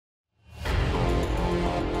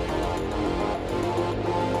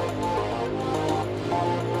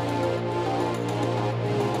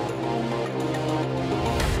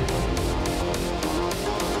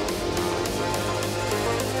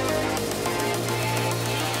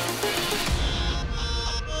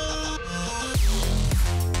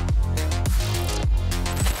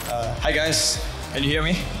Hi guys, can you hear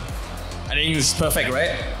me? I think it's perfect,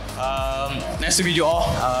 right? Nice to meet you all.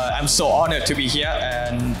 I'm so honored to be here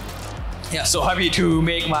and yeah, so happy to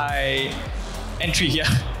make my entry here.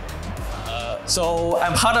 So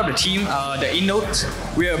I'm part of the team, the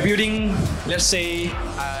INTNODE. We are building, let's say,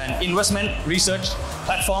 an investment research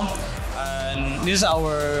platform. And this is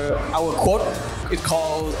our quote. It's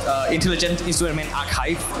called Intelligent Instrument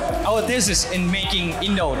Archive. Our thesis in making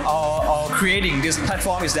INTNODE or creating this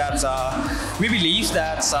platform is that we believe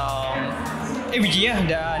that every year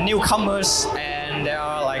there are newcomers and there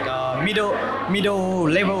are like middle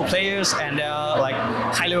level players and there are like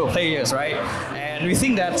high level players, right? And we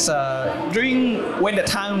think that when the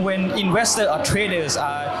time when investors or traders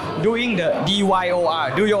are doing the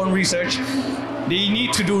DYOR, do your own research, they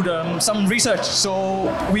need to do some research.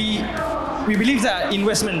 So we believe that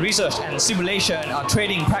investment research and simulation or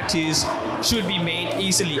trading practice should be made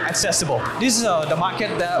easily accessible. This is the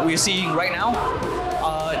market that we're seeing right now.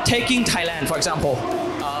 Taking Thailand, for example.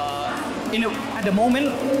 At the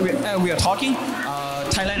moment we are talking,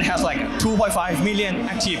 Thailand has like 2.5 million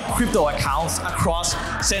active crypto accounts across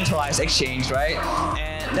centralized exchange, right?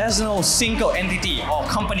 And there's no single entity or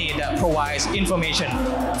company that provides information,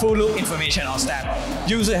 full loop information on stat.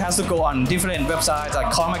 User has to go on different websites like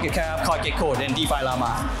CoinMarketCap, CoinGecko, and DeFi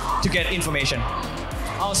Llama to get information.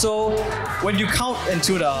 Also, when you count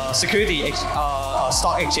into the security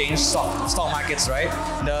stock exchange, stock markets, right?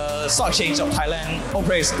 The stock exchange of Thailand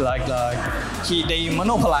operates like they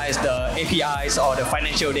monopolize the APIs or the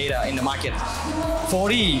financial data in the market.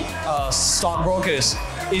 40 stockbrokers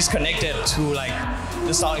is connected to like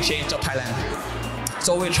the stock exchange of Thailand.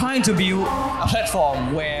 So we're trying to build a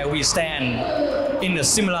platform where we stand in a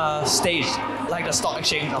similar stage like the stock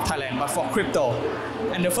exchange of Thailand, but for crypto.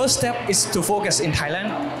 And the first step is to focus in Thailand.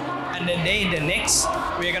 And then the next,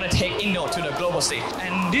 we're gonna take INTNODE to the global stage.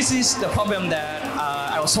 And this is the problem that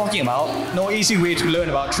I was talking about. No easy way to learn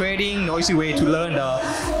about trading, no easy way to learn the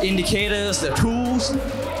indicators, the tools.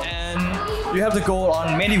 And you have to go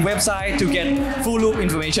on many websites to get full loop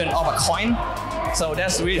information of a coin. So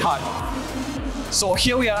that's really hard. So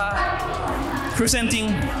here we are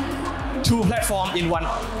presenting two products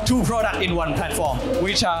in one platform,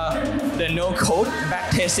 which are the no-code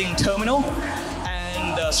backtesting terminal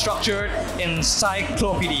and the structured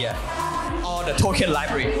encyclopedia or the token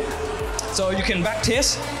library. So you can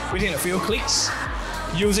backtest within a few clicks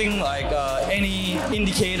using like any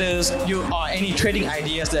indicators or any trading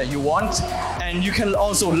ideas that you want, and you can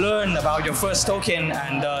also learn about your first token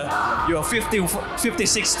and your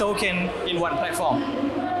 56 token in one platform.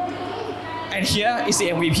 And here is the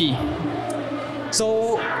MVP.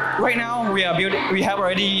 So right now we have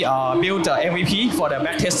already built the MVP for the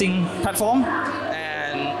backtesting platform,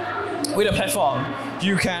 and with the platform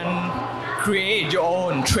you can create your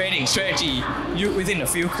own trading strategy within a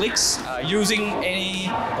few clicks using any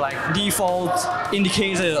like default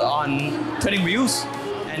indicator on trading views,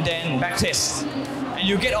 and then backtest, and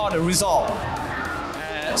you get all the result.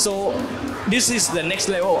 So this is the next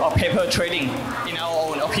level of paper trading in our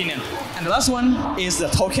own opinion. And the last one is the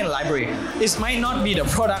token library. It might not be the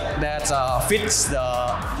product that fits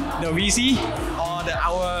the VC or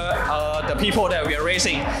the people that we are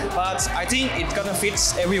raising, but I think it's gonna fit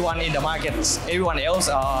everyone in the market, everyone else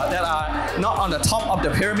that are not on the top of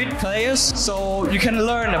the pyramid players. So you can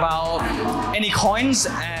learn about any coins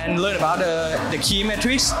and learn about the key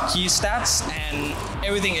metrics, key stats, and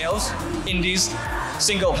everything else in this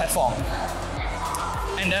single platform.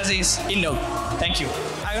 And that is INTNODE. Thank you.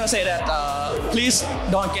 I'm gonna say that please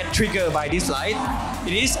don't get triggered by this slide.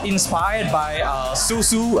 It is inspired by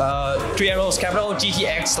Susu 3 Arrows Capital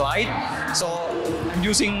GTX slide. So I'm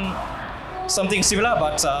using something similar,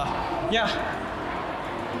 but yeah,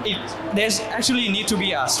 there's actually need to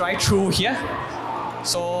be a strike through here.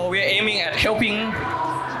 So we're aiming at helping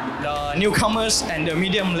the newcomers and the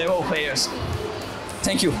medium level players.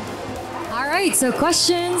 Thank you. All right, so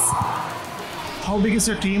questions? How big is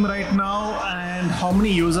your team right now, and how many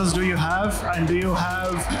users do you have, and do you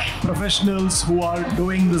have professionals who are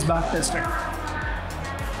doing this backtesting?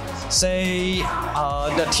 Say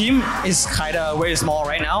the team is kind of very small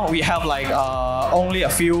right now. We have like only a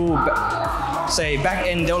few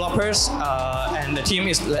back-end developers, and the team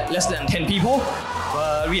is less than 10 people.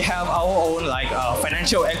 We have our own like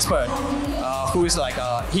financial expert who is like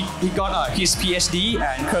he got his PhD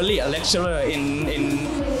and currently a lecturer in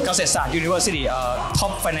Kasetsart University,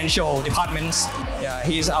 top financial departments. Yeah,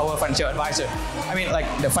 he's our financial advisor. I mean, like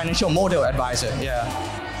the financial model advisor. Yeah.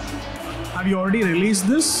 Have you already released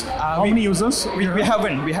this? How many users? We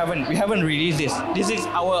haven't released this. This is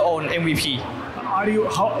our own MVP.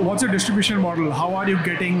 What's your distribution model? How are you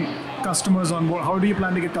getting customers on board? How do you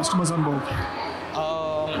plan to get customers on board?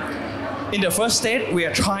 In the first stage, we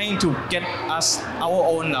are trying to get our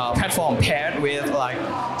own platform paired with like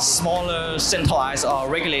smaller centralized or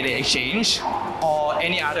regulated exchange or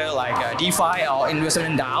any other like DeFi or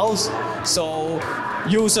investment DAOs. So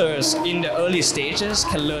users in the early stages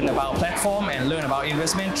can learn about platform and learn about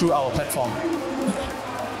investment through our platform.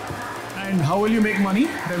 And how will you make money?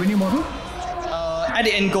 Revenue model? At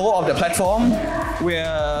the end goal of the platform,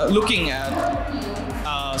 we're looking at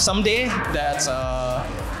someday that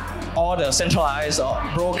all the centralized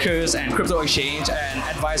brokers and crypto exchange and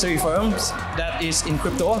advisory firms that is in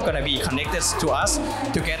crypto going to be connected to us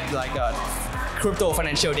to get like crypto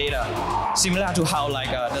financial data, similar to how like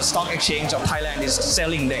the stock exchange of Thailand is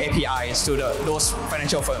selling the APIs to those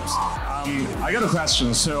financial firms. I got a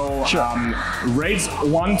question. So rates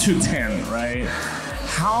 1 to 10, right?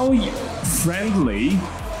 How friendly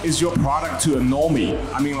is your product to a normie?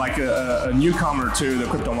 I mean, like a newcomer to the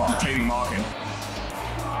crypto trading market.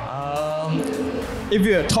 If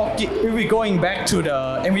we're going back to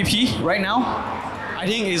the MVP right now, I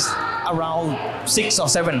think it's around 6 or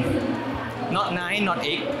 7, not 9, not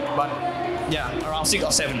 8, but yeah, around 6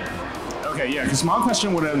 or 7. Okay, yeah, because my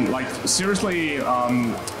question would like seriously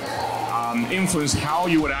influence how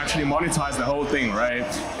you would actually monetize the whole thing, right?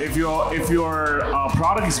 If your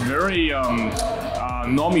product is very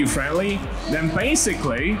normie friendly, then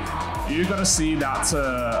basically you're gonna see that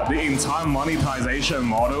the entire monetization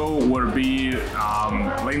model will be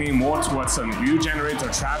leaning more towards new generator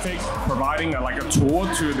traffic, providing like a tool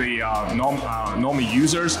to the normie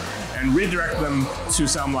users and redirect them to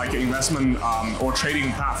some like investment or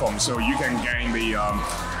trading platform, so you can gain the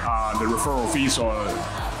referral fees or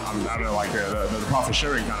I don't know, like the profit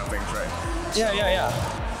sharing kind of things, right? Yeah.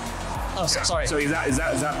 Oh, sorry. So is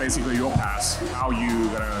that basically your path? How you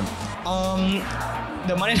gonna?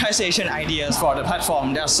 The monetization ideas for the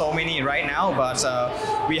platform, there are so many right now, but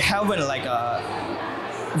we haven't like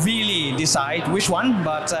really decide which one.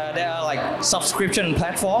 But there are like subscription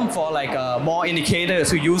platform for like more indicators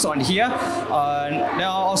to use on here. There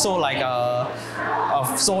are also like a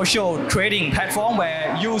social trading platform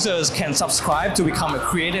where users can subscribe to become a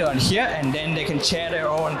creator on here, and then they can share their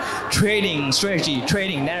own trading strategy,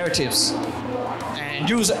 trading narratives. And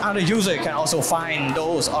other users can also find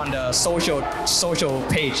those on the social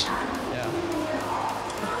page.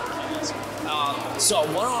 So I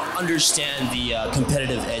want to understand the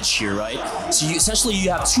competitive edge here, right? So essentially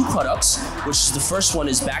you have two products, which is the first one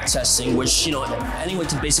is backtesting, which anyone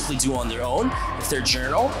can basically do on their own if they're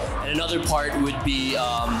journal, and another part would be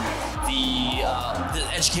the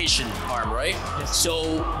education arm, right? Yes.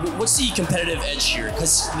 So what's the competitive edge here?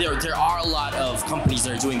 Because there are a lot of companies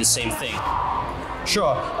that are doing the same thing.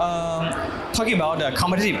 Sure. Talking about the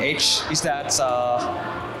competitive edge is that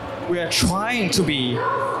we are trying to be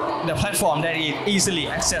the platform that is easily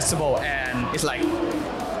accessible and it's like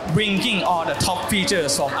bringing all the top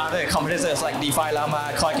features from other competitors like DeFi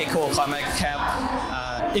Llama, CoinGecko,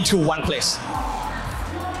 CoinMarketCap into one place.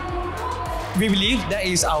 We believe that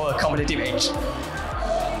is our competitive edge.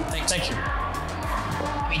 Thank you.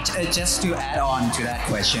 Just to add on to that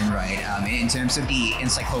question, right? In terms of the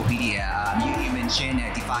encyclopedia, you mentioned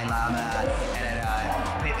DeFi Llama, and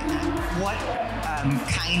what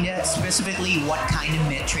specifically what kind of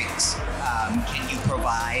metrics can you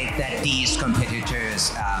provide that these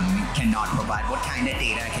competitors cannot provide? What kind of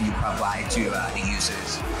data can you provide to the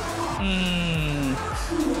users?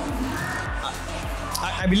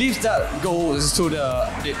 I believe that goes to the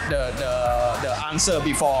answer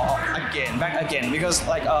back again, because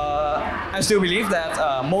like I still believe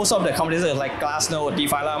that most of the competitors like Glassnode,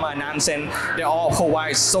 DeFi Llama, Nansen, they all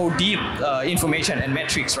provide so deep information and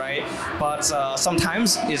metrics, right? But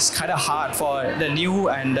sometimes it's kind of hard for the new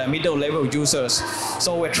and the middle level users.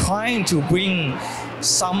 So we're trying to bring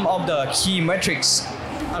some of the key metrics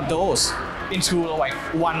of those into like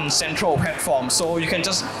one central platform, so you can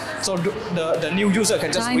just the new user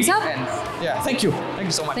can just read. And yeah, thank you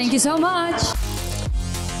so much. Thank you so much.